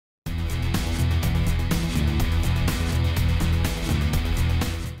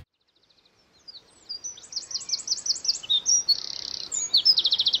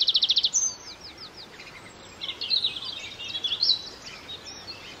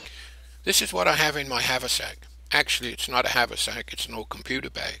This is what I have in my haversack. Actually, it's not a haversack, it's an old computer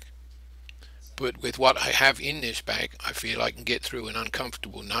bag. But with what I have in this bag, I feel I can get through an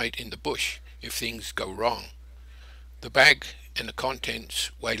uncomfortable night in the bush if things go wrong. The bag and the contents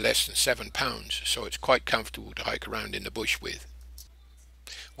weigh less than 7 pounds, so it's quite comfortable to hike around in the bush with.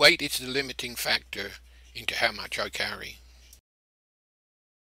 Weight is the limiting factor into how much I carry.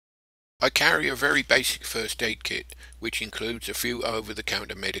 I carry a very basic first aid kit, which includes a few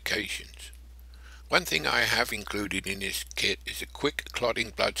over-the-counter medications. One thing I have included in this kit is a quick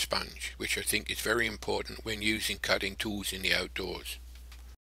clotting blood sponge, which I think is very important when using cutting tools in the outdoors.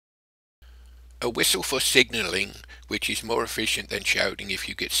 A whistle for signalling, which is more efficient than shouting if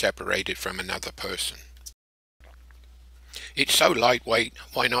you get separated from another person. It's so lightweight,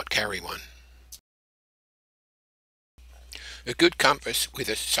 why not carry one? A good compass with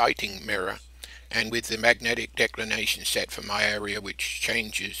a sighting mirror and with the magnetic declination set for my area, which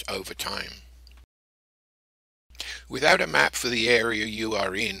changes over time. Without a map for the area you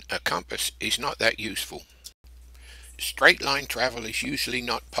are in, a compass is not that useful. Straight line travel is usually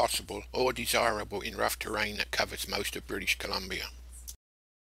not possible or desirable in rough terrain that covers most of British Columbia.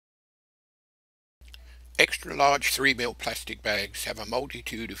 Extra large 3mm plastic bags have a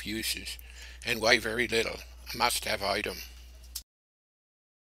multitude of uses and weigh very little, a must-have item.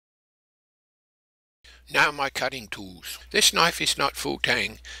 Now my cutting tools. This knife is not full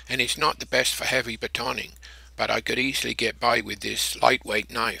tang and is not the best for heavy batoning, but I could easily get by with this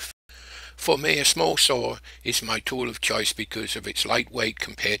lightweight knife. For me, a small saw is my tool of choice because of its lightweight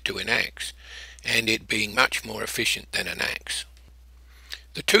compared to an axe, and it being much more efficient than an axe.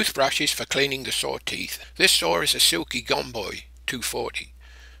 The toothbrush is for cleaning the saw teeth. This saw is a Silky Gomboy 240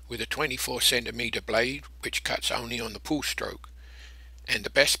 with a 24cm blade which cuts only on the pull stroke, and the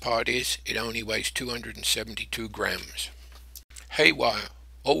best part is it only weighs 272 grams. Hay wire,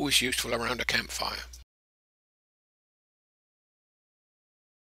 always useful around a campfire.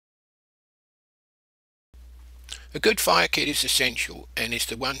 A good fire kit is essential and is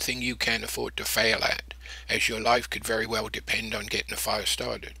the one thing you can afford to fail at, as your life could very well depend on getting a fire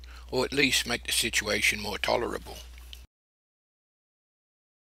started, or at least make the situation more tolerable.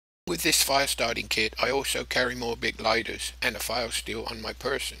 With this fire starting kit I also carry more big lighters and a fire steel on my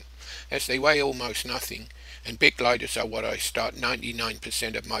person, as they weigh almost nothing, and big lighters are what I start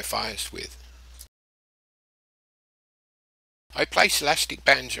 99% of my fires with. I place elastic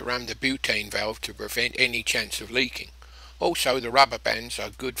bands around the butane valve to prevent any chance of leaking. Also, the rubber bands are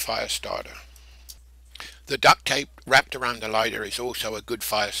a good fire starter. The duct tape wrapped around the lighter is also a good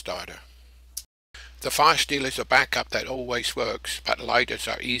fire starter. The fire steel is a backup that always works, but lighters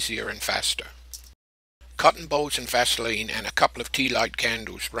are easier and faster. Cotton balls and Vaseline and a couple of tea light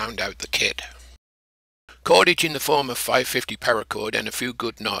candles round out the kit. Cordage in the form of 550 paracord and a few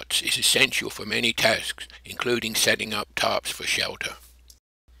good knots is essential for many tasks, including setting up tarps for shelter.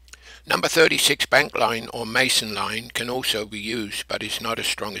 Number 36 bank line or mason line can also be used, but is not as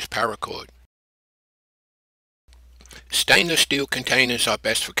strong as paracord. Stainless steel containers are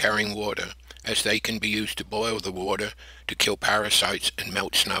best for carrying water, as they can be used to boil the water, to kill parasites and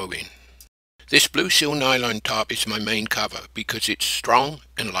melt snow in. This Blue Seal nylon tarp is my main cover because it's strong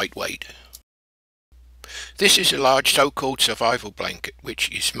and lightweight. This is a large so-called survival blanket, which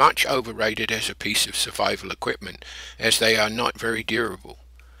is much overrated as a piece of survival equipment, as they are not very durable,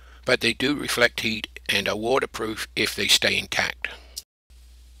 but they do reflect heat and are waterproof if they stay intact.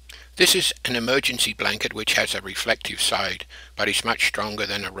 This is an emergency blanket which has a reflective side, but is much stronger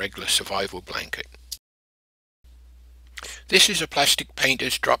than a regular survival blanket. This is a plastic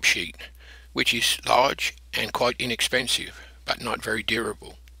painter's drop sheet, which is large and quite inexpensive, but not very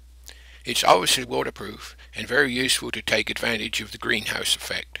durable. It's obviously waterproof and very useful to take advantage of the greenhouse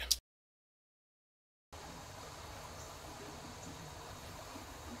effect.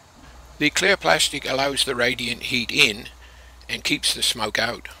 The clear plastic allows the radiant heat in and keeps the smoke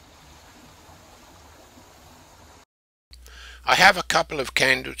out. I have a couple of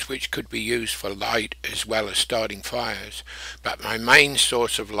candles which could be used for light as well as starting fires, but my main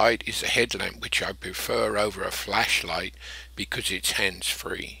source of light is a headlamp which I prefer over a flashlight because it's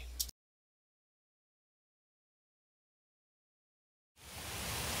hands-free.